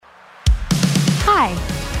Hi,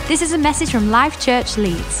 this is a message from Life Church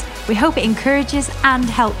Leeds. We hope it encourages and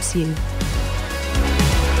helps you.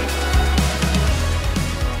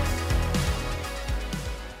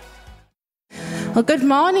 Well, good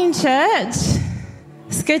morning, church.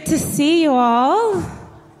 It's good to see you all.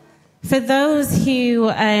 For those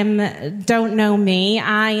who don't know me,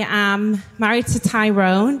 I am married to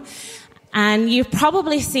Tyrone, and you've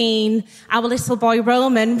probably seen our little boy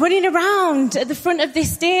Roman running around at the front of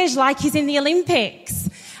this stage like he's in the Olympics,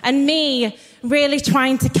 and me really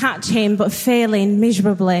trying to catch him but failing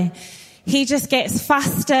miserably. He just gets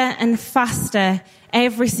faster and faster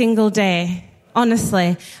every single day.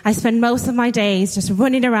 Honestly, I spend most of my days just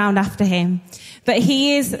running around after him. But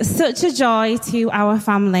he is such a joy to our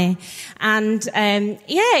family. And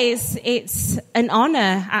it's an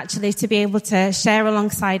honour, actually, to be able to share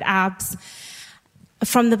alongside Abs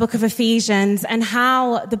from the book of Ephesians and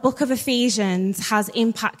how the book of Ephesians has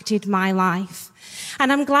impacted my life.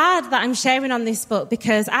 And I'm glad that I'm sharing on this book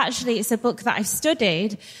because actually it's a book that I've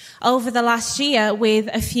studied over the last year with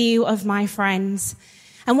a few of my friends.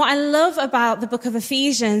 And what I love about the book of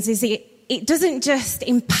Ephesians is it doesn't just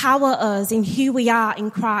empower us in who we are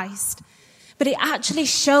in Christ, but it actually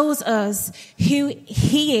shows us who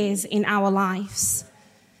He is in our lives.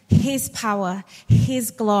 His power,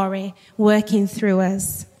 His glory working through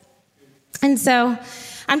us. And so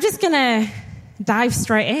I'm just going to dive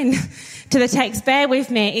straight in to the text. Bear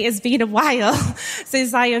with me. It has been a while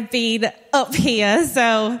since I have been up here.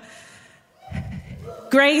 So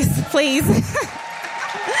Grace, please.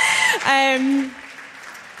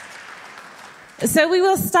 So we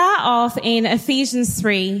will start off in Ephesians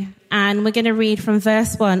 3, and we're going to read from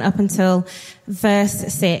verse 1 up until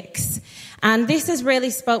verse 6. And this has really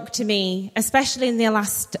spoke to me, especially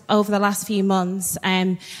over the last few months,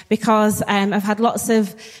 because I've had lots of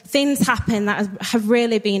things happen that have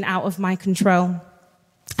really been out of my control.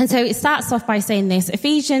 And so it starts off by saying this,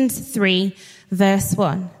 Ephesians 3, verse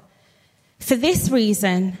 1. For this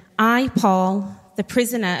reason, I, Paul, the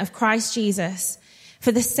prisoner of Christ Jesus,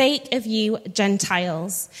 for the sake of you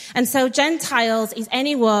Gentiles. And so Gentiles is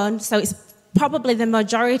anyone, so it's probably the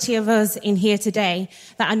majority of us in here today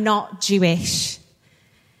that are not Jewish.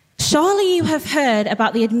 Surely you have heard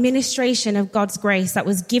about the administration of God's grace that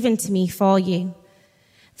was given to me for you.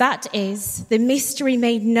 That is the mystery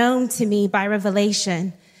made known to me by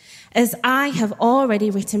revelation, as I have already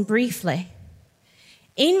written briefly.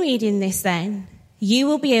 In reading this then, you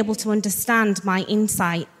will be able to understand my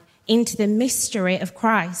insight into the mystery of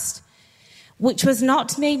Christ, which was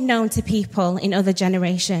not made known to people in other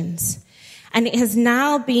generations. And it has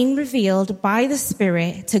now been revealed by the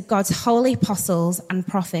Spirit to God's holy apostles and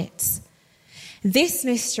prophets. This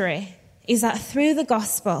mystery is that through the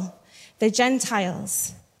gospel, the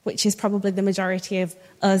Gentiles, which is probably the majority of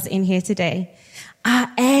us in here today,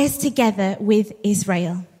 are heirs together with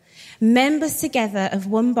Israel, members together of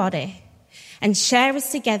one body, and sharers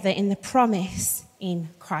together in the promise in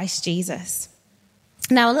Christ Jesus.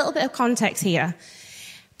 Now, a little bit of context here.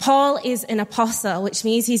 Paul is an apostle, which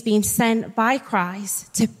means he's been sent by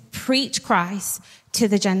Christ to preach Christ to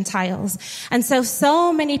the Gentiles. And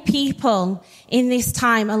so many people in this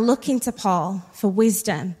time are looking to Paul for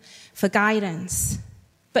wisdom, for guidance.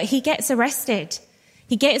 But he gets arrested.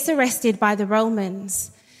 He gets arrested by the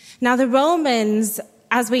Romans. Now, the Romans,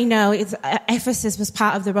 as we know, Ephesus was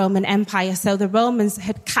part of the Roman Empire, so the Romans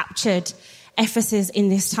had captured Ephesus in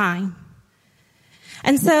this time.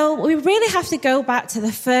 And so we really have to go back to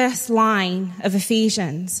the first line of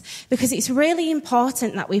Ephesians, because it's really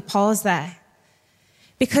important that we pause there.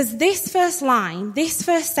 Because this first line, this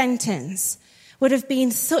first sentence, would have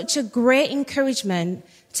been such a great encouragement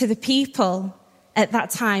to the people at that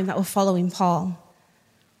time that were following Paul.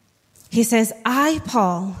 He says, I,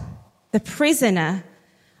 Paul, the prisoner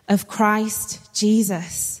of Christ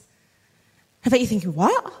Jesus. I bet you're thinking,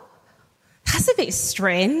 what? That's a bit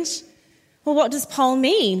strange. Well, what does Paul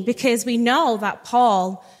mean? Because we know that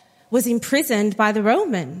Paul was imprisoned by the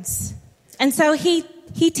Romans. And so he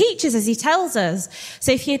teaches us, he tells us.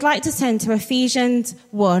 So if you'd like to turn to Ephesians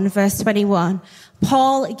 1, verse 21,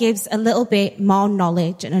 Paul gives a little bit more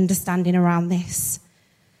knowledge and understanding around this.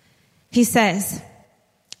 He says,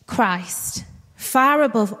 Christ, far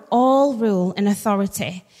above all rule and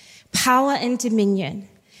authority, power and dominion,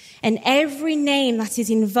 and every name that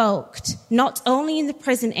is invoked, not only in the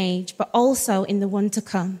present age, but also in the one to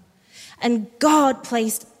come. And God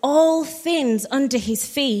placed all things under his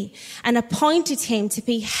feet and appointed him to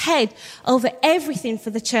be head over everything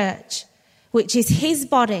for the church, which is his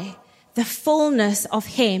body, the fullness of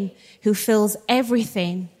him who fills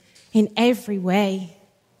everything in every way.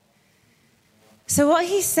 So what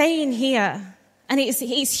he's saying here, And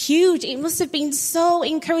it's huge. It must have been so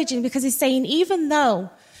encouraging because he's saying, even though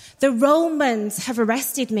the Romans have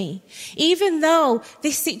arrested me, even though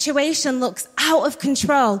this situation looks out of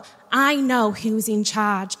control, I know who's in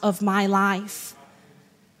charge of my life.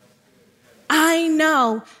 I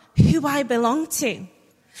know who I belong to.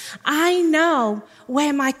 I know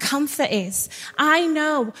where my comfort is. I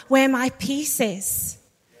know where my peace is.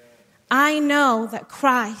 I know that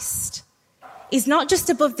Christ is not just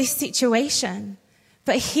above this situation,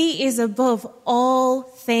 but he is above all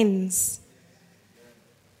things.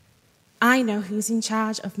 I know who's in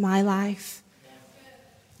charge of my life.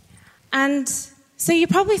 And so you're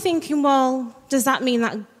probably thinking, well, does that mean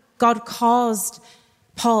that God caused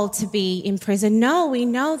Paul to be in prison? No, we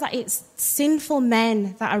know that it's sinful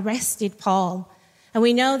men that arrested Paul. And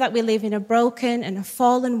we know that we live in a broken and a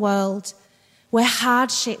fallen world where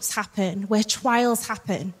hardships happen, where trials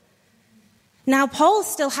happen. Now, Paul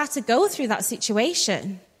still had to go through that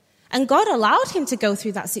situation. And God allowed him to go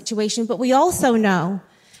through that situation, but we also know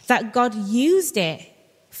that God used it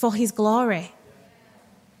for his glory.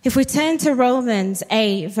 If we turn to Romans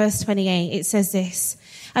 8, verse 28, it says this,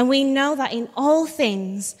 and we know that in all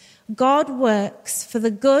things, God works for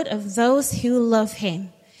the good of those who love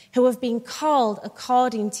him, who have been called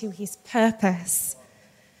according to his purpose.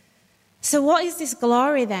 So what is this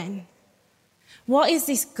glory then? What is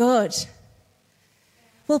this good?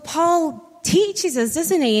 Well, Paul teaches us,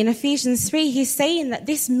 doesn't he, in Ephesians 3, he's saying that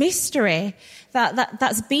this mystery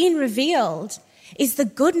that's being revealed is the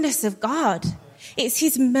goodness of God. It's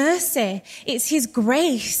his mercy. It's his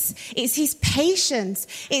grace. It's his patience.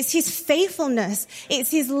 It's his faithfulness.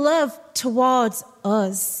 It's his love towards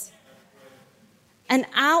us. And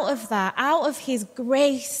out of that, out of his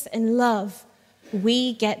grace and love,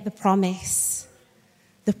 we get the promise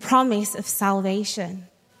of salvation.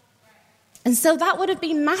 And so that would have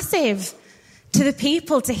been massive to the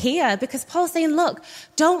people to hear, because Paul's saying, look,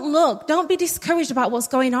 don't be discouraged about what's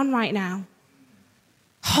going on right now.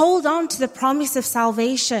 Hold on to the promise of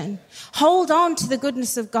salvation. Hold on to the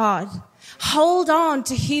goodness of God. Hold on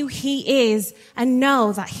to who he is and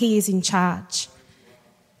know that he is in charge.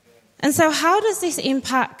 And so how does this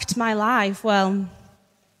impact my life? Well,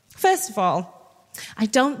 first of all, I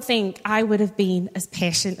don't think I would have been as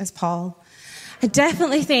patient as Paul. I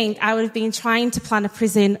definitely think I would have been trying to plan a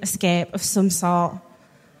prison escape of some sort.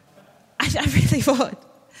 I really would.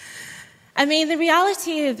 I mean, the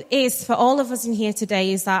reality is for all of us in here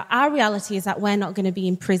today is that our reality is that we're not going to be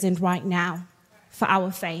imprisoned right now for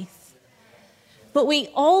our faith. But we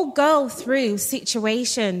all go through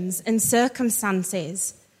situations and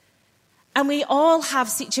circumstances, and we all have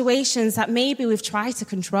situations that maybe we've tried to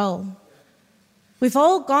control. We've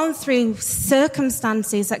all gone through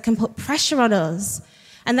circumstances that can put pressure on us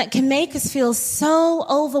and that can make us feel so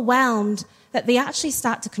overwhelmed that they actually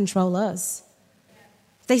start to control us.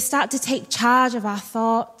 They start to take charge of our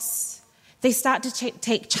thoughts. They start to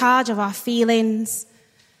take charge of our feelings.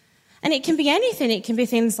 And it can be anything. It can be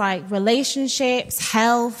things like relationships,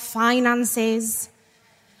 health, finances.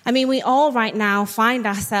 I mean, we all right now find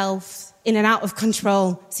ourselves in an out of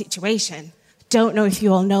control situation. Don't know if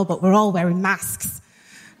you all know, but we're all wearing masks.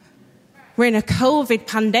 We're in a COVID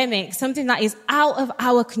pandemic, something that is out of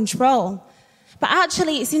our control. But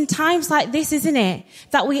actually, it's in times like this, isn't it,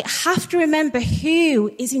 that we have to remember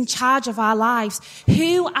who is in charge of our lives,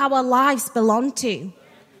 who our lives belong to.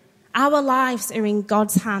 Our lives are in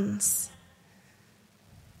God's hands.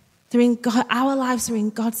 Our lives are in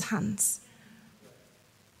God's hands.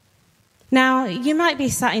 Now, you might be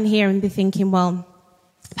sat in here and be thinking, well,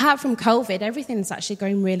 apart from COVID, everything's actually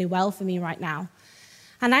going really well for me right now.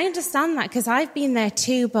 And I understand that because I've been there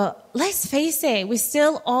too, but let's face it, we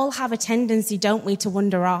still all have a tendency, don't we, to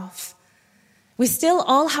wander off. We still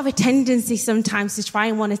all have a tendency sometimes to try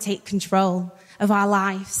and want to take control of our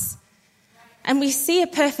lives. And we see a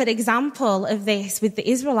perfect example of this with the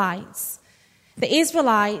Israelites. The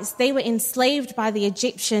Israelites, they were enslaved by the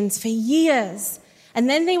Egyptians for years. And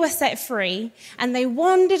then they were set free, and they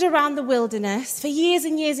wandered around the wilderness for years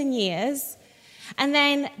and years and years. And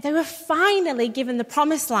then they were finally given the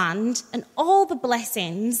promised land and all the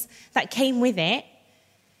blessings that came with it.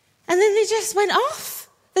 And then they just went off.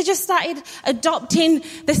 They just started adopting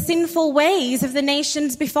the sinful ways of the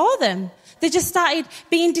nations before them. They just started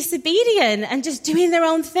being disobedient and just doing their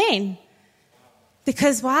own thing.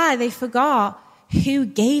 Because why? They forgot who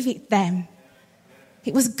gave it them.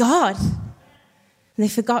 It was God. And they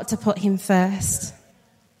forgot to put him first.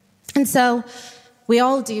 And so we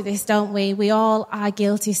all do this, don't we? We all are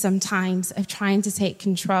guilty sometimes of trying to take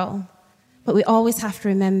control. But we always have to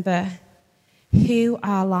remember who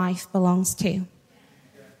our life belongs to.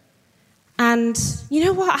 And you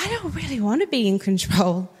know what? I don't really want to be in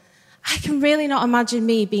control. I can really not imagine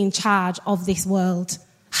me being in charge of this world.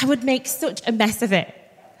 I would make such a mess of it.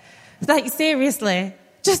 Like, seriously,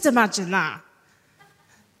 just imagine that.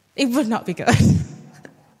 It would not be good.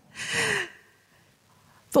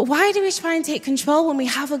 But why do we try and take control when we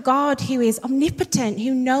have a God who is omnipotent,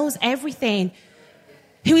 who knows everything,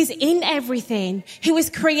 who is in everything, who has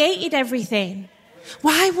created everything?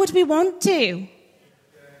 Why would we want to?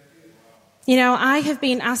 You know, I have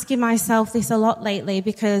been asking myself this a lot lately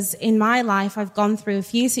because in my life I've gone through a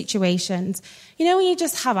few situations. You know, when you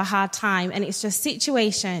just have a hard time and it's just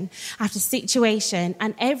situation after situation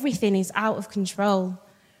and everything is out of control.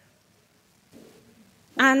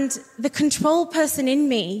 And the control person in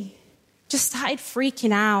me just started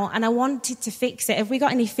freaking out and I wanted to fix it. Have we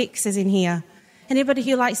got any fixers in here? Anybody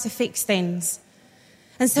who likes to fix things?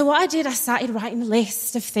 And so what I did, I started writing a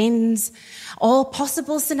list of things, all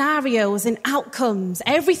possible scenarios and outcomes,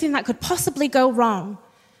 everything that could possibly go wrong.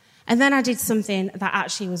 And then I did something that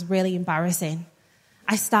actually was really embarrassing.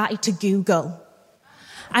 I started to Google.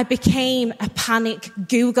 I became a panic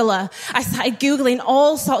Googler. I started Googling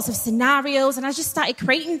all sorts of scenarios and I just started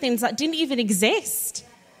creating things that didn't even exist.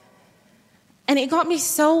 And it got me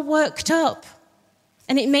so worked up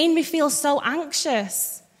and it made me feel so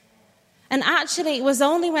anxious. And actually, it was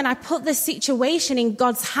only when I put the situation in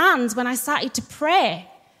God's hands, when I started to pray,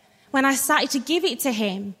 when I started to give it to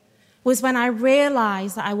him, was when I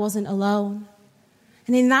realized that I wasn't alone.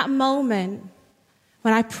 And in that moment,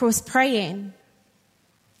 when I was praying,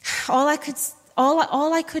 all I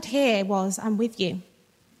could hear was, I'm with you.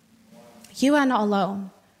 You are not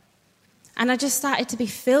alone. And I just started to be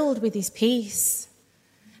filled with his peace.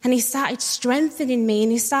 And he started strengthening me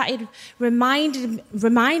and he started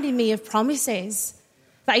reminding me of promises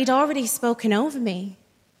that he'd already spoken over me.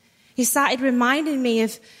 He started reminding me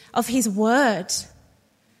of his word.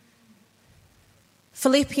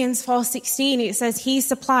 Philippians 4:16, it says, he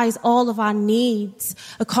supplies all of our needs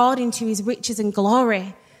according to his riches and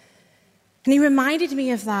glory. And he reminded me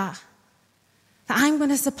of that I'm going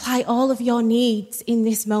to supply all of your needs in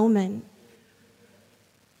this moment.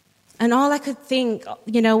 And all I could think,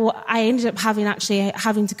 you know, I ended up having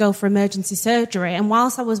to go for emergency surgery. And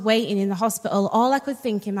whilst I was waiting in the hospital, all I could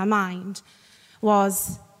think in my mind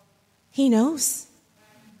was, he knows.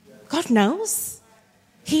 God knows.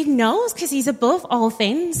 He knows because he's above all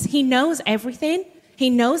things. He knows everything. He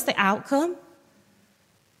knows the outcome.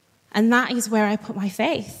 And that is where I put my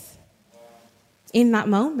faith in that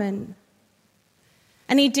moment.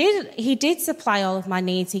 And he did supply all of my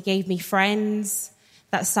needs. He gave me friends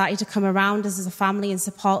that started to come around us as a family and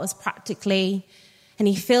support us practically. And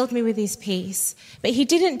he filled me with his peace. But he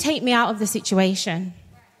didn't take me out of the situation.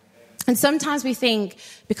 And sometimes we think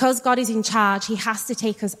because God is in charge, he has to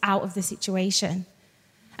take us out of the situation.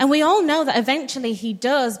 And we all know that eventually he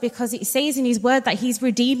does because it says in his word that he's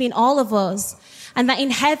redeeming all of us. And that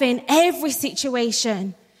in heaven, every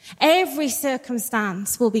situation, every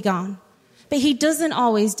circumstance will be gone. But he doesn't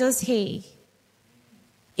always, does he?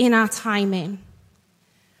 In our timing.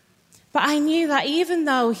 But I knew that even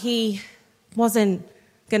though he wasn't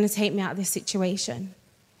going to take me out of this situation,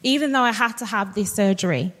 even though I had to have this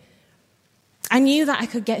surgery, I knew that I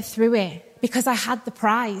could get through it because I had the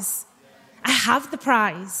prize. I have the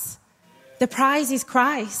prize. The prize is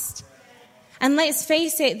Christ. And let's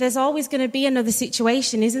face it, there's always going to be another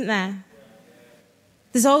situation, isn't there?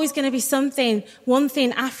 There's always going to be something, one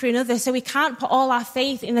thing after another. So we can't put all our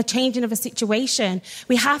faith in the changing of a situation.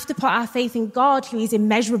 We have to put our faith in God, who is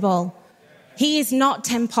immeasurable. He is not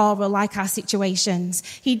temporal like our situations.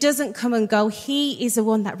 He doesn't come and go. He is the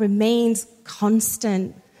one that remains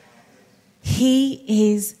constant.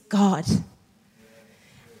 He is God.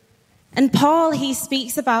 And Paul, he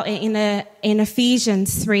speaks about it in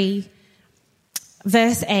Ephesians 3,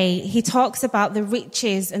 verse 8. He talks about the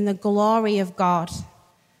riches and the glory of God.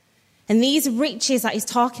 And these riches that he's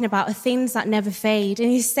talking about are things that never fade.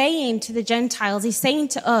 And he's saying to the Gentiles, he's saying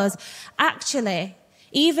to us, actually,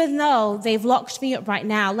 even though they've locked me up right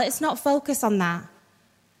now, let's not focus on that.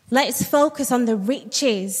 Let's focus on the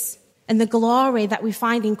riches and the glory that we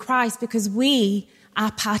find in Christ because we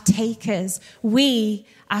are partakers. We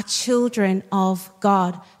are children of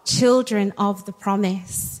God, children of the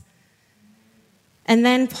promise. And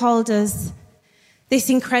then Paul does this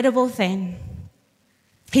incredible thing.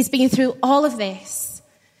 He's been through all of this.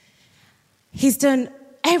 He's done,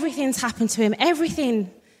 everything's happened to him.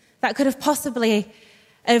 Everything that could have possibly,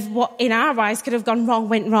 of what in our eyes could have gone wrong,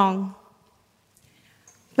 went wrong.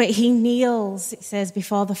 But he kneels, it says,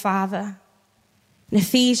 before the Father. In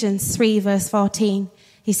Ephesians 3, verse 14,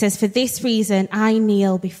 He says, "For this reason I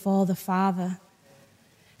kneel before the Father,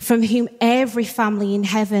 from whom every family in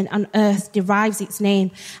heaven and earth derives its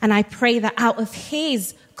name. And I pray that out of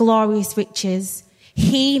his glorious riches,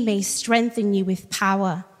 he may strengthen you with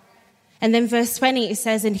power." And then verse 20, it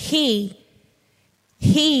says, "And he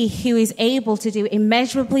who is able to do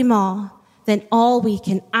immeasurably more than all we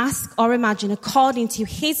can ask or imagine, according to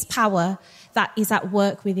his power that is at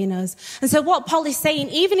work within us." And so what Paul is saying,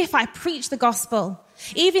 even if I preach the gospel,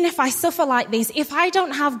 even if I suffer like this, if I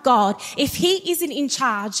don't have God, if he isn't in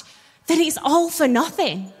charge, then it's all for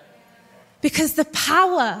nothing. Because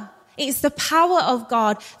it's the power of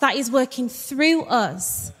God that is working through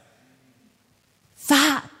us.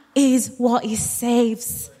 That is what he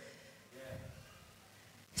saves.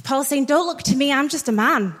 Paul's saying, don't look to me, I'm just a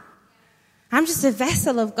man. I'm just a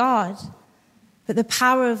vessel of God. But the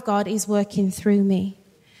power of God is working through me.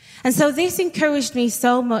 And so this encouraged me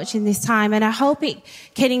so much in this time, and I hope it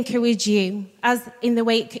can encourage you, as in the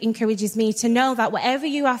way it encourages me, to know that whatever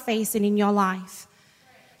you are facing in your life,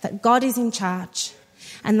 that God is in charge.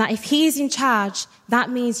 And that if he is in charge, that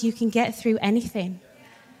means you can get through anything.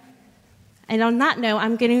 And on that note,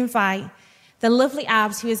 I'm going to invite the lovely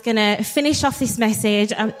Abs, who is going to finish off this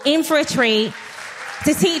message, in for a treat,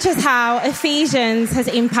 to teach us how Ephesians has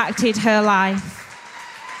impacted her life.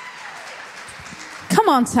 Come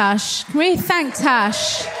on, Tash. Can we thank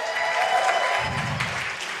Tash?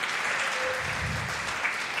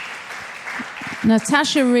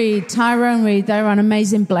 Natasha Reed, Tyrone Reed, they're an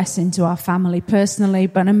amazing blessing to our family personally,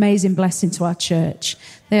 but an amazing blessing to our church.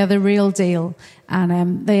 They are the real deal,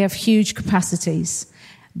 and they have huge capacities,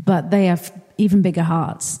 but they have even bigger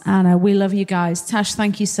hearts. And we love you guys. Tash,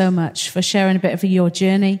 thank you so much for sharing a bit of your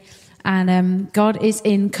journey, and God is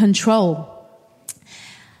in control.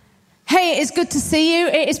 Hey, it's good to see you.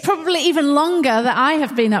 It is probably even longer that I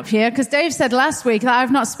have been up here, because Dave said last week that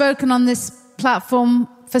I've not spoken on this platform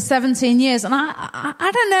for 17 years. And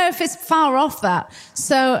I don't know if it's far off that.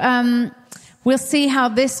 So we'll see how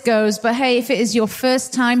this goes. But hey, if it is your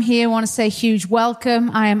first time here, I want to say huge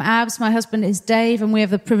welcome. I am Abs. My husband is Dave, and we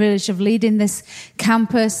have the privilege of leading this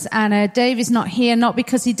campus. And Dave is not here, not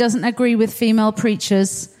because he doesn't agree with female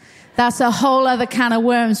preachers. That's a whole other can of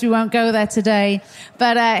worms. We won't go there today.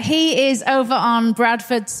 But he is over on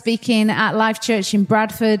Bradford speaking at Life Church in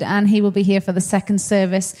Bradford, and he will be here for the second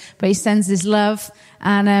service. But he sends his love.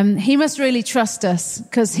 And he must really trust us,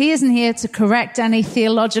 because he isn't here to correct any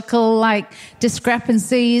theological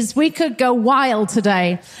discrepancies. We could go wild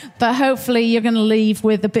today, but hopefully you're going to leave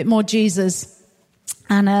with a bit more Jesus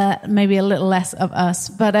and maybe a little less of us.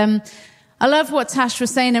 But I love what Tash was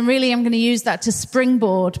saying, and really I'm going to use that to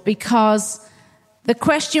springboard, because the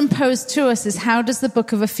question posed to us is, how does the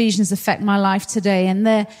book of Ephesians affect my life today? And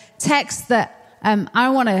the text that I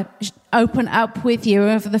want to open up with you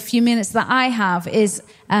over the few minutes that I have is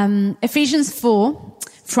Ephesians 4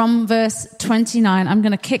 from verse 29. I'm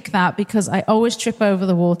going to kick that because I always trip over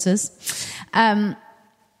the waters.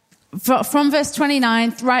 From verse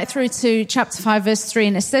 29 right through to chapter 5, verse 3,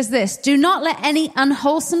 and it says this: "Do not let any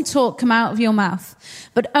unwholesome talk come out of your mouth,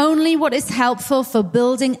 but only what is helpful for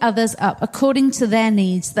building others up according to their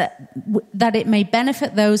needs, that it may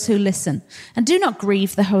benefit those who listen. And do not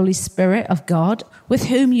grieve the Holy Spirit of God, with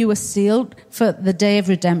whom you were sealed for the day of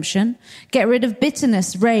redemption. Get rid of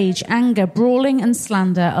bitterness, rage, anger, brawling, and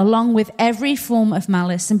slander, along with every form of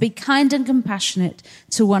malice, and be kind and compassionate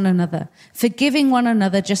to one another, forgiving one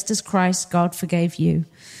another just as Christ God forgave you.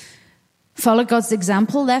 Follow God's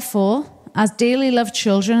example, therefore, as dearly loved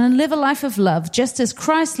children, and live a life of love, just as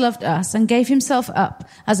Christ loved us and gave himself up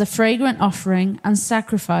as a fragrant offering and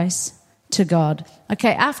sacrifice to God."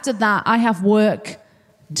 Okay, after that, I have work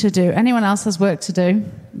to do. Anyone else has work to do?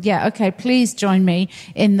 Yeah, okay, please join me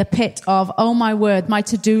in the pit of, oh my word, my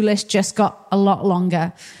to-do list just got a lot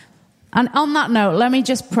longer. And on that note, let me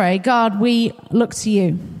just pray. God, we look to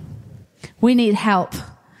you. We need help,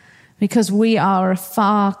 because we are a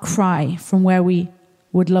far cry from where we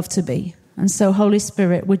would love to be. And so, Holy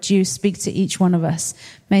Spirit, would you speak to each one of us?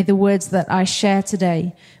 May the words that I share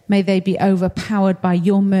today, may they be overpowered by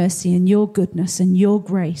your mercy and your goodness and your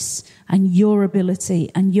grace and your ability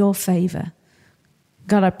and your favor.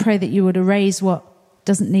 God, I pray that you would erase what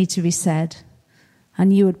doesn't need to be said,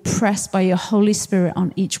 and you would press by your Holy Spirit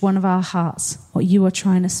on each one of our hearts what you are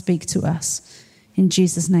trying to speak to us. In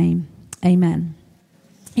Jesus' name, amen.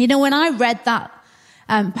 You know, when I read that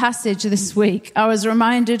passage this week, I was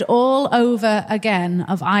reminded all over again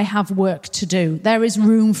of I have work to do. There is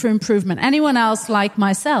room for improvement. Anyone else like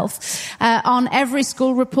myself, on every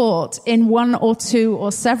school report in one or two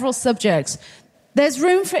or several subjects, There's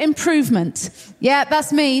room for improvement. Yeah,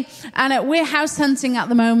 that's me. And we're house hunting at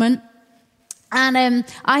the moment. And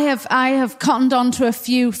I have cottoned on to a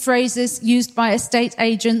few phrases used by estate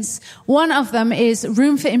agents. One of them is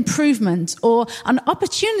room for improvement, or an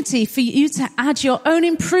opportunity for you to add your own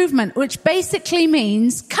improvement, which basically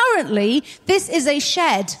means currently this is a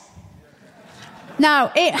shed.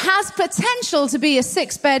 Now, it has potential to be a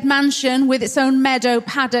 6-bed mansion with its own meadow,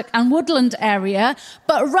 paddock and woodland area,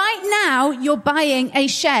 but right now you're buying a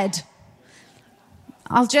shed.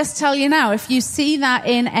 I'll just tell you now, if you see that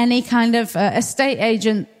in any kind of estate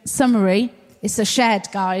agent summary, it's a shed,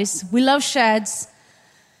 guys. We love sheds,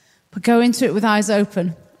 but go into it with eyes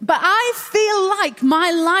open. But I feel like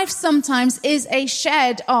my life sometimes is a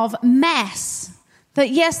shed of mess.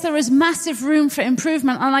 That yes, there is massive room for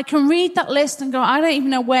improvement, and I can read that list and go, I don't even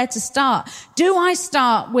know where to start. Do I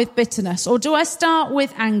start with bitterness, or do I start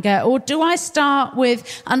with anger, or do I start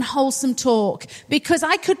with unwholesome talk? Because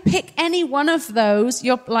I could pick any one of those.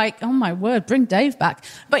 You're like, oh my word, bring Dave back.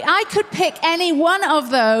 But I could pick any one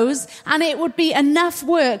of those, and it would be enough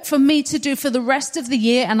work for me to do for the rest of the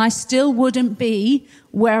year, and I still wouldn't be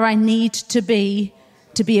where I need to be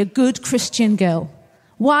a good Christian girl.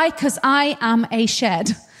 Why? Because I am a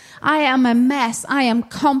shed. I am a mess. I am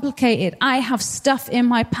complicated. I have stuff in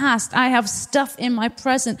my past. I have stuff in my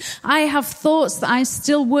present. I have thoughts that I'm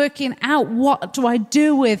still working out. What do I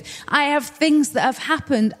do with? I have things that have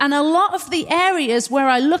happened. And a lot of the areas where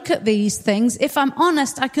I look at these things, if I'm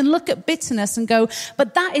honest, I can look at bitterness and go,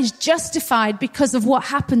 but that is justified because of what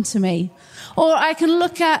happened to me. Or I can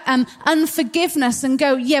look at unforgiveness and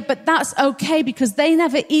go, yeah, but that's okay because they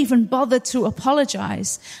never even bothered to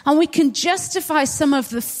apologize. And we can justify some of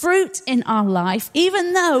the fruit in our life,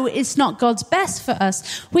 even though it's not God's best for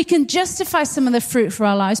us. We can justify some of the fruit for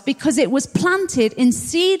our lives because it was planted in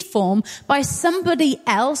seed form by somebody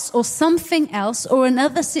else or something else or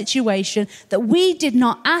another situation that we did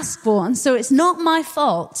not ask for. And so it's not my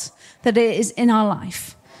fault that it is in our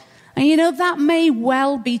life. And you know, that may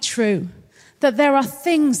well be true. That there are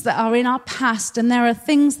things that are in our past and there are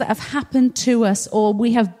things that have happened to us or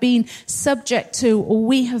we have been subject to or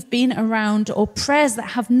we have been around or prayers that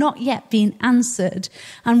have not yet been answered.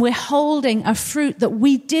 And we're holding a fruit that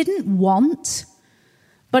we didn't want,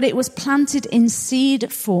 but it was planted in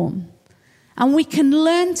seed form. And we can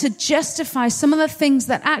learn to justify some of the things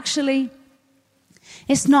that actually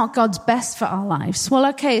it's not God's best for our lives. Well,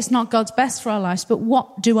 okay, it's not God's best for our lives, but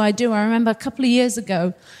what do? I remember a couple of years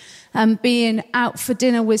ago, being out for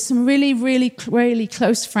dinner with some really, really, really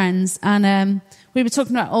close friends. And we were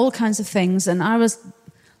talking about all kinds of things. And I was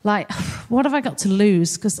like, what have I got to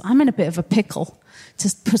lose? Because I'm in a bit of a pickle,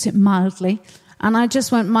 to put it mildly. And I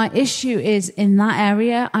just went, my issue is in that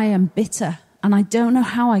area, I am bitter. And I don't know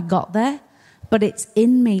how I got there, but it's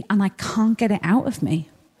in me and I can't get it out of me.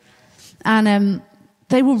 And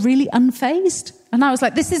they were really unfazed. And I was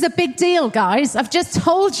like, this is a big deal, guys. I've just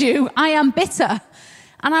told you I am bitter.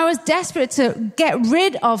 And I was desperate to get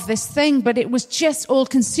rid of this thing, but it was just all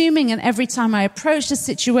consuming. And every time I approached a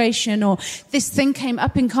situation or this thing came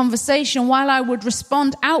up in conversation, while I would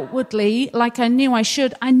respond outwardly like I knew I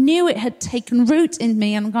should, I knew it had taken root in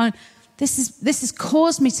me. And I'm going, this has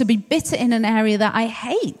caused me to be bitter in an area that I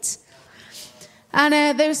hate.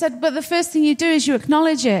 And they said, but the first thing you do is you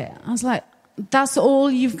acknowledge it. I was like, that's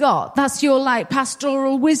all you've got? That's your like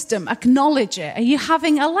pastoral wisdom? Acknowledge it. Are you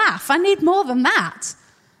having a laugh? I need more than that.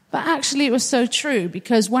 But actually it was so true,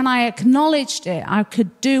 because when I acknowledged it, I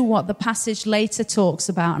could do what the passage later talks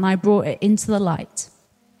about, and I brought it into the light.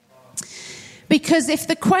 Because if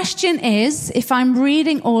the question is, if I'm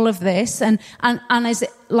reading all of this and is it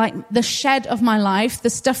like the shed of my life, the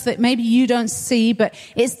stuff that maybe you don't see, but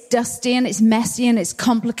it's dusty and it's messy and it's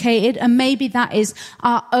complicated, and maybe that is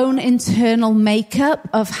our own internal makeup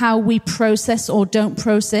of how we process or don't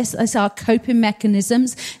process. It's our coping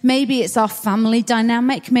mechanisms. Maybe it's our family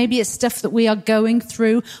dynamic. Maybe it's stuff that we are going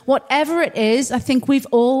through. Whatever it is, I think we've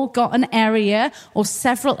all got an area or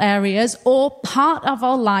several areas or part of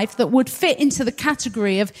our life that would fit into the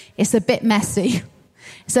category of it's a bit messy.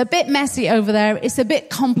 It's a bit messy over there. It's a bit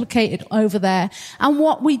complicated over there. And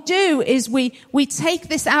what we do is we take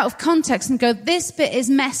this out of context and go, this bit is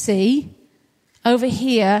messy over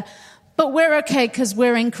here, but we're okay because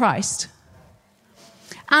we're in Christ.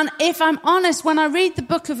 And if I'm honest, when I read the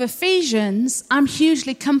book of Ephesians, I'm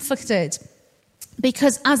hugely comforted,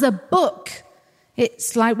 because as a book,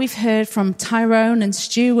 it's like we've heard from Tyrone and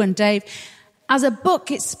Stu and Dave, as a book,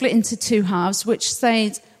 it's split into two halves, which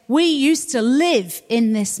says, we used to live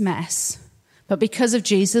in this mess, but because of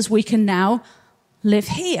Jesus, we can now live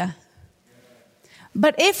here.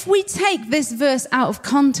 But if we take this verse out of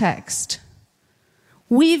context,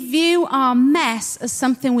 we view our mess as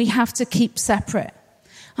something we have to keep separate.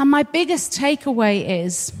 And my biggest takeaway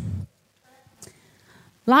is,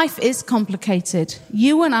 life is complicated.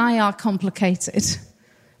 You and I are complicated.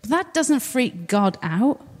 But that doesn't freak God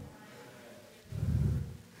out.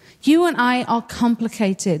 You and I are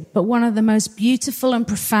complicated, but one of the most beautiful and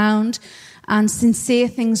profound and sincere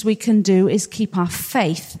things we can do is keep our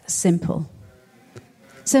faith simple.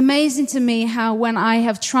 It's amazing to me how when I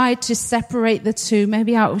have tried to separate the two,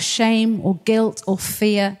 maybe out of shame or guilt or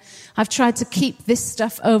fear, I've tried to keep this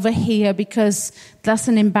stuff over here because that's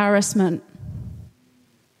an embarrassment.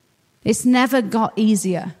 It's never got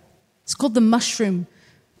easier. It's called the mushroom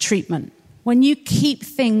treatment. When you keep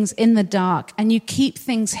things in the dark and you keep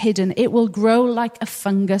things hidden, it will grow like a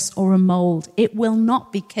fungus or a mold. It will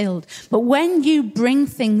not be killed. But when you bring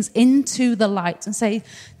things into the light and say,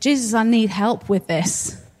 Jesus, I need help with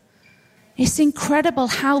this, it's incredible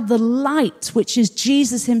how the light, which is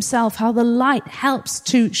Jesus himself, how the light helps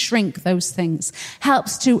to shrink those things,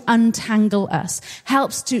 helps to untangle us,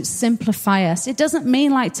 helps to simplify us. It doesn't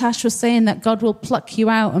mean, like Tash was saying, that God will pluck you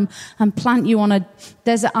out and plant you on a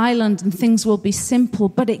desert island and things will be simple,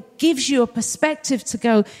 but it gives you a perspective to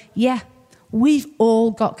go, yeah, we've all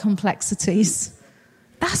got complexities.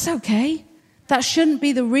 That's okay. That shouldn't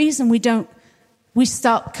be the reason we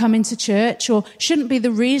stop coming to church, or shouldn't be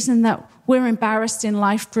the reason that we're embarrassed in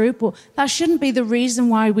life group, or that shouldn't be the reason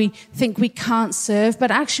why we think we can't serve. But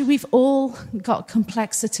actually, we've all got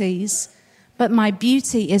complexities. But my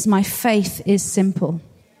beauty is my faith is simple.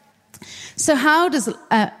 So how does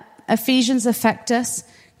Ephesians affect us?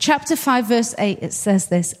 Chapter 5, verse 8, it says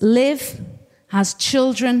this: live as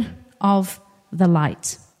children of the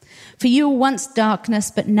light. For you were once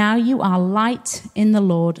darkness, but now you are light in the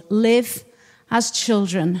Lord. Live as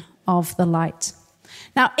children of the light.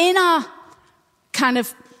 Now, in our kind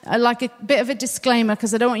of, like a bit of a disclaimer,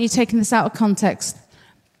 because I don't want you taking this out of context,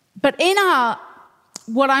 but in our,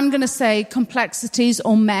 what I'm going to say, complexities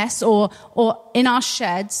or mess, or in our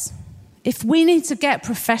sheds, if we need to get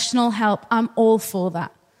professional help, I'm all for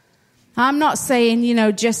that. I'm not saying,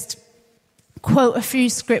 just quote a few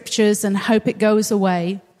scriptures and hope it goes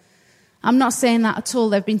away. I'm not saying that at all.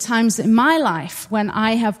 There have been times in my life when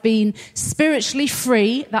I have been spiritually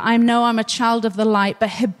free, that I know I'm a child of the light,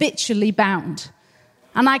 but habitually bound.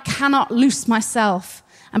 And I cannot loose myself.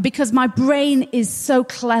 And because my brain is so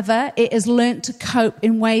clever, it has learned to cope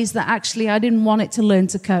in ways that actually I didn't want it to learn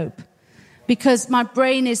to cope. Because my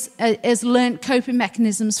brain has learned coping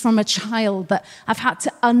mechanisms from a child that I've had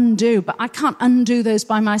to undo, but I can't undo those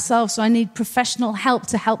by myself, so I need professional help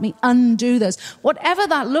to help me undo those. Whatever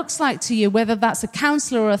that looks like to you, whether that's a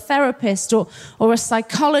counselor or a therapist or a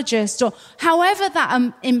psychologist, or however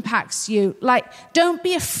that impacts you, don't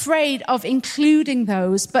be afraid of including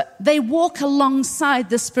those, but they walk alongside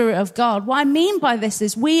the Spirit of God. What I mean by this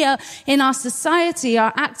is we are, in our society,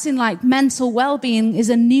 are acting like mental well-being is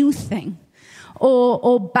a new thing.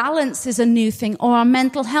 Or balance is a new thing, or our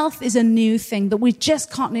mental health is a new thing that we're just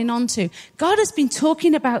cottoning onto. God has been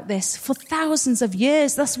talking about this for thousands of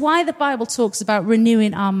years. That's why the Bible talks about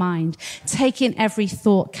renewing our mind, taking every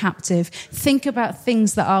thought captive. Think about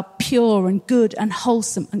things that are pure and good and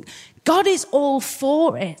wholesome. And God is all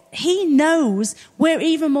for it. He knows we're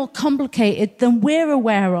even more complicated than we're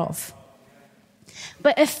aware of.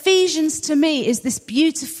 But Ephesians, to me, is this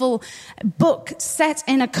beautiful book set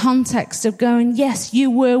in a context of going, yes, you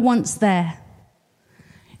were once there.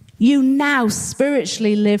 You now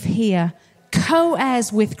spiritually live here,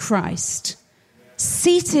 co-heirs with Christ,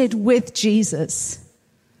 seated with Jesus.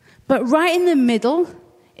 But right in the middle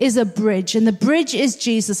is a bridge, and the bridge is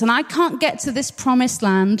Jesus. And I can't get to this promised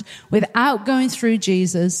land without going through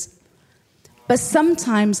Jesus. But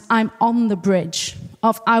sometimes I'm on the bridge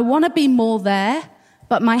of, I want to be more there,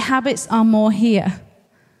 but my habits are more here.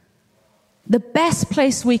 The best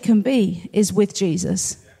place we can be is with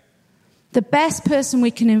Jesus. The best person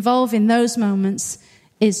we can involve in those moments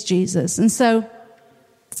is Jesus. And so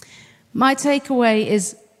my takeaway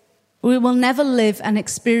is we will never live and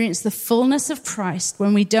experience the fullness of Christ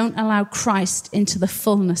when we don't allow Christ into the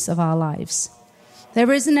fullness of our lives.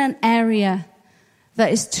 There isn't an area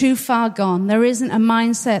that is too far gone. There isn't a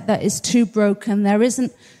mindset that is too broken. There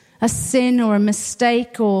isn't a sin or a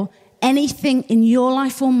mistake or anything in your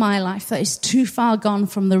life or my life that is too far gone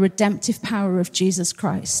from the redemptive power of Jesus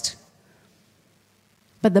Christ.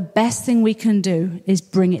 But the best thing we can do is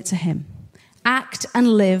bring it to him. Act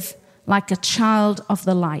and live like a child of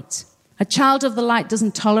the light. A child of the light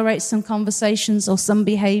doesn't tolerate some conversations or some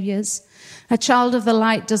behaviors. A child of the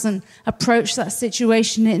light doesn't approach that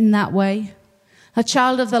situation in that way. A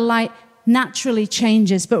child of the light naturally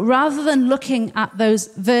changes. But rather than looking at those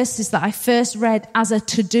verses that I first read as a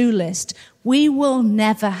to-do list, we will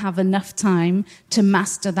never have enough time to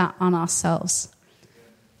master that on ourselves.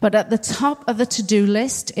 But at the top of the to-do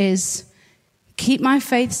list is keep my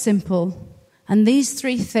faith simple. And these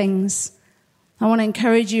 3 things I want to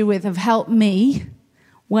encourage you with have helped me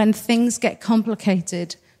when things get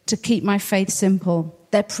complicated to keep my faith simple.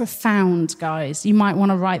 They're profound, guys. You might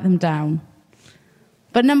want to write them down.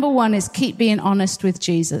 But number 1 is keep being honest with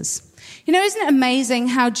Jesus. You know, isn't it amazing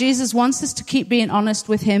how Jesus wants us to keep being honest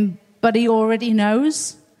with him, but he already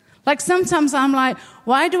knows? Like sometimes I'm like,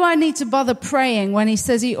 why do I need to bother praying when he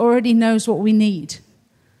says he already knows what we need?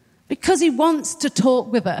 Because he wants to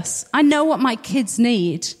talk with us. I know what my kids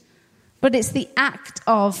need, but it's the act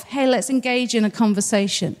of, hey, let's engage in a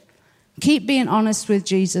conversation. Keep being honest with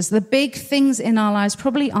Jesus. The big things in our lives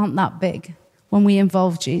probably aren't that big when we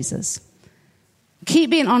involve Jesus.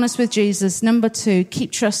 Keep being honest with Jesus. Number 2,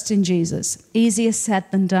 keep trusting Jesus. Easier said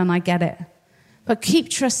than done, I get it. But keep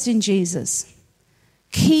trusting Jesus.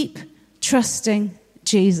 Keep trusting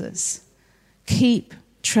Jesus. Keep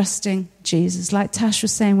trusting Jesus. Like Tash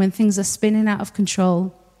was saying, when things are spinning out of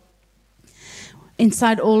control,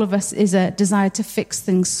 inside all of us is a desire to fix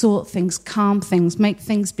things, sort things, calm things, make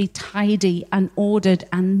things be tidy and ordered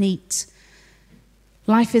and neat.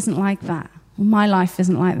 Life isn't like that. Well, my life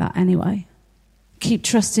isn't like that anyway. Keep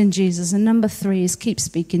trusting Jesus. And number 3 is keep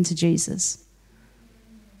speaking to Jesus.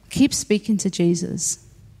 Keep speaking to Jesus.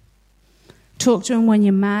 Talk to him when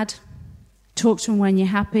you're mad. Talk to him when you're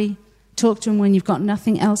happy. Talk to him when you've got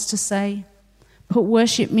nothing else to say. Put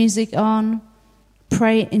worship music on.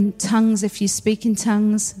 Pray in tongues if you speak in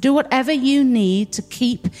tongues. Do whatever you need to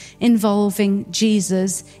keep involving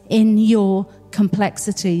Jesus in your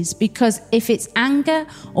complexities. Because if it's anger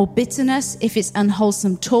or bitterness, if it's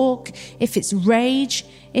unwholesome talk, if it's rage,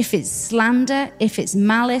 if it's slander, if it's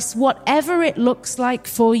malice, whatever it looks like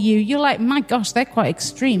for you, you're like, my gosh, they're quite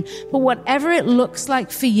extreme. But whatever it looks like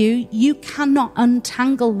for you, you cannot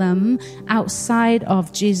untangle them outside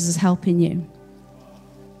of Jesus helping you.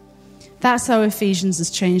 That's how Ephesians has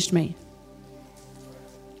changed me.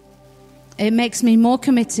 It makes me more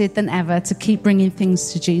committed than ever to keep bringing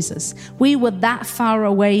things to Jesus. We were that far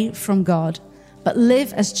away from God, but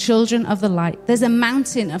live as children of the light. There's a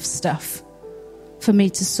mountain of stuff for me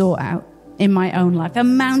to sort out in my own life, a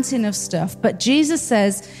mountain of stuff. But Jesus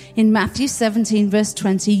says in Matthew 17, verse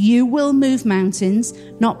 20, you will move mountains,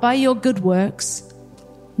 not by your good works,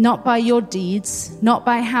 not by your deeds, not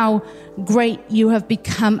by how great you have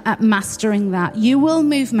become at mastering that. You will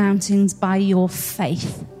move mountains by your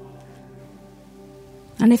faith.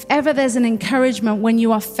 And if ever there's an encouragement when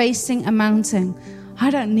you are facing a mountain,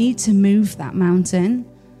 I don't need to move that mountain.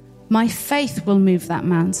 My faith will move that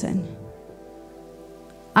mountain.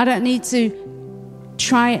 I don't need to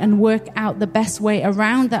try and work out the best way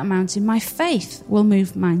around that mountain. My faith will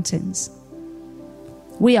move mountains.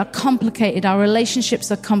 We are complicated. Our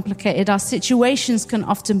relationships are complicated. Our situations can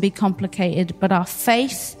often be complicated, but our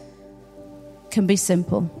faith can be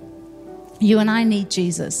simple. You and I need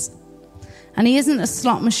Jesus. And he isn't a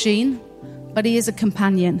slot machine, but he is a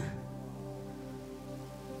companion.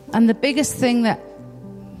 And the biggest thing that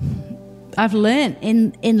I've learned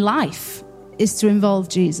in life is to involve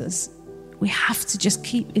Jesus. We have to just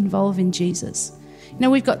keep involving Jesus. You know,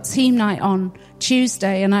 we've got team night on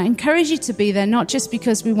Tuesday, and I encourage you to be there, not just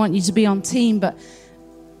because we want you to be on team, but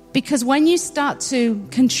because when you start to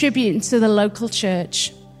contribute to the local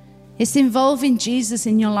church, it's involving Jesus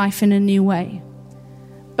in your life in a new way.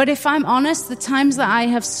 But if I'm honest, the times that I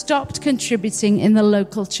have stopped contributing in the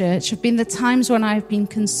local church have been the times when I've been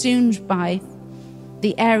consumed by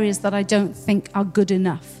the areas that I don't think are good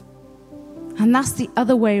enough. And that's the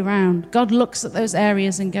other way around. God looks at those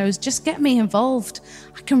areas and goes, just get me involved.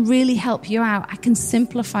 I can really help you out. I can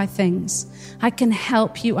simplify things. I can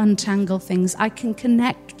help you untangle things. I can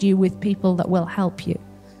connect you with people that will help you.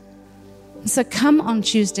 So come on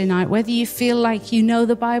Tuesday night, whether you feel like you know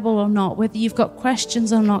the Bible or not, whether you've got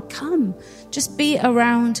questions or not, come. Just be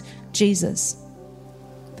around Jesus.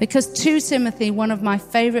 Because 2 Timothy, one of my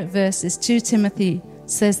favorite verses, 2 Timothy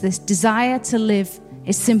says this, desire to live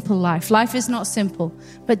a simple life. Life is not simple,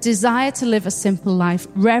 but desire to live a simple life,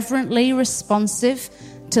 reverently responsive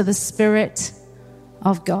to the Spirit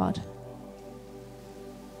of God.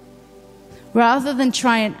 Rather than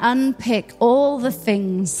try and unpick all the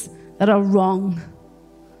things that are wrong,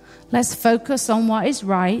 let's focus on what is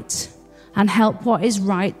right and help what is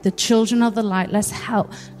right. The children of the light, let's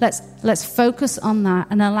help. Let's focus on that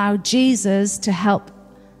and allow Jesus to help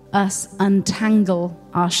us untangle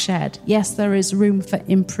our shed. Yes, there is room for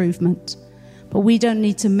improvement, But we don't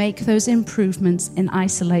need to make those improvements in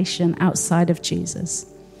isolation outside of Jesus.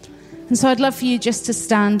 And so I'd love for you just to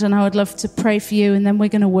stand, and I would love to pray for you, and then we're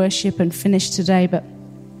going to worship and finish today. But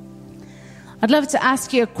I'd love to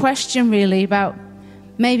ask you a question really about,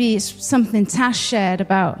 maybe it's something Tash shared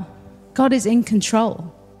about God is in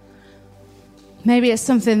control. Maybe it's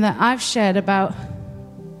something that I've shared about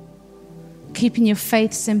keeping your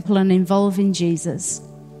faith simple and involving Jesus.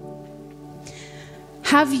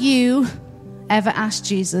 Have you ever asked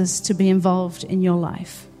Jesus to be involved in your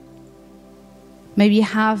life? Maybe you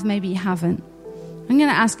have, maybe you haven't. I'm going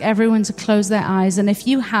to ask everyone to close their eyes, and if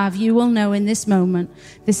you have, you will know in this moment,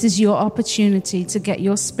 this is your opportunity to get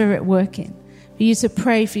your spirit working, for you to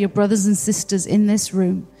pray for your brothers and sisters in this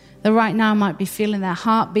room that right now might be feeling their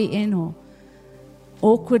heart beating or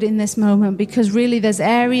awkward in this moment, because really there's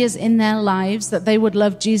areas in their lives that they would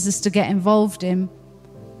love Jesus to get involved in.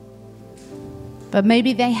 But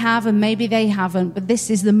maybe they have and maybe they haven't. But this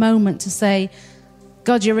is the moment to say,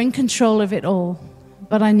 God, you're in control of it all,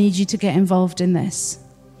 but I need you to get involved in this.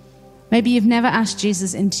 Maybe you've never asked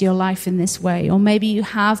Jesus into your life in this way, or maybe you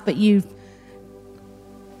have, but you've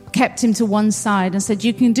kept him to one side and said,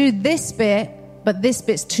 you can do this bit, but this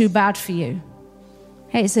bit's too bad for you.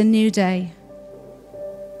 Hey, it's a new day.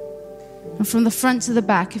 And from the front to the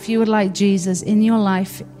back, if you would like Jesus in your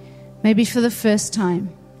life, maybe for the first time,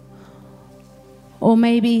 or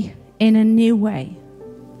maybe in a new way,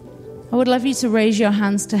 I would love you to raise your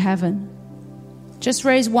hands to heaven. Just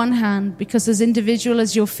raise one hand, because as individual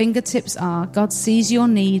as your fingertips are, God sees your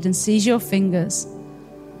need and sees your fingers.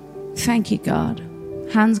 Thank you, God.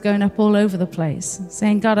 Hands going up all over the place,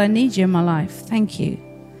 saying, God, I need you in my life. Thank you.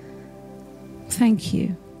 Thank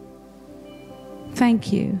you.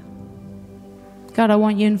 Thank you. God, I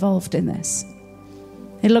want you involved in this.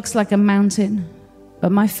 It looks like a mountain,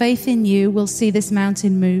 but my faith in you will see this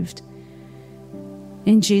mountain moved.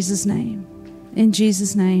 In Jesus' name. In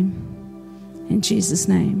Jesus' name. In Jesus'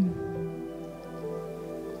 name.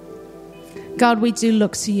 God, we do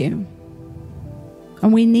look to you.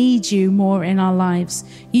 And we need you more in our lives.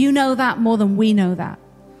 You know that more than we know that.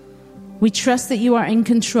 We trust that you are in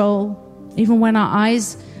control, even when our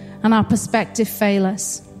eyes and our perspective fail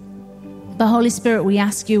us. The Holy Spirit, we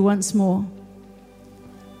ask you once more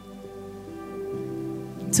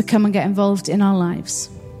to come and get involved in our lives,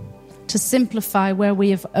 to simplify where we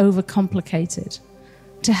have overcomplicated,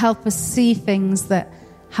 to help us see things that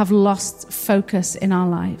have lost focus in our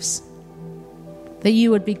lives, that you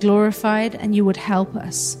would be glorified and you would help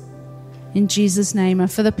us in Jesus' name.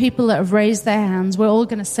 And for the people that have raised their hands, we're all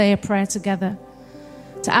going to say a prayer together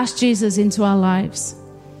to ask Jesus into our lives.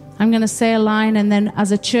 I'm going to say a line, and then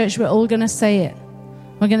as a church, we're all going to say it.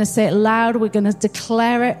 We're going to say it loud. We're going to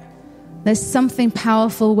declare it. There's something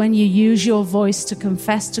powerful when you use your voice to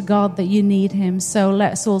confess to God that you need him. So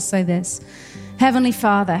let's all say this. Heavenly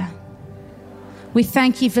Father, we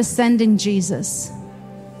thank you for sending Jesus.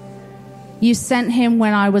 You sent him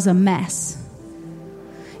when I was a mess.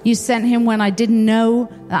 You sent him when I didn't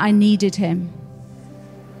know that I needed him.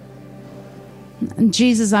 And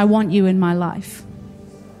Jesus, I want you in my life.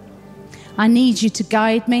 I need you to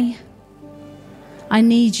guide me. I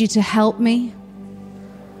need you to help me.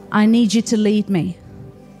 I need you to lead me.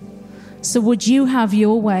 So would you have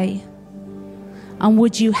your way? And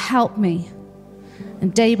would you help me?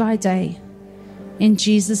 And day by day, in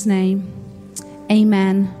Jesus' name,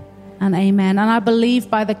 amen and amen. And I believe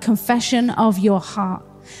by the confession of your heart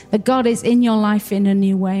that God is in your life in a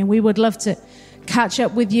new way. And we would love to catch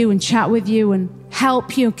up with you and chat with you and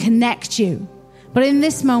help you, connect you. But in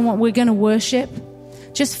this moment, we're going to worship.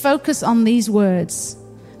 Just focus on these words.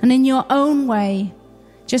 And in your own way,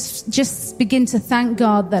 just begin to thank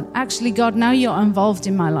God that actually, God, now you're involved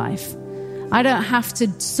in my life. I don't have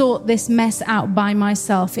to sort this mess out by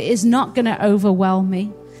myself. It is not going to overwhelm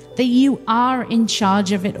me. That you are in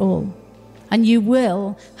charge of it all. And you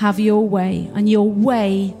will have your way. And your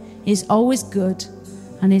way is always good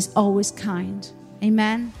and is always kind.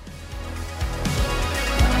 Amen.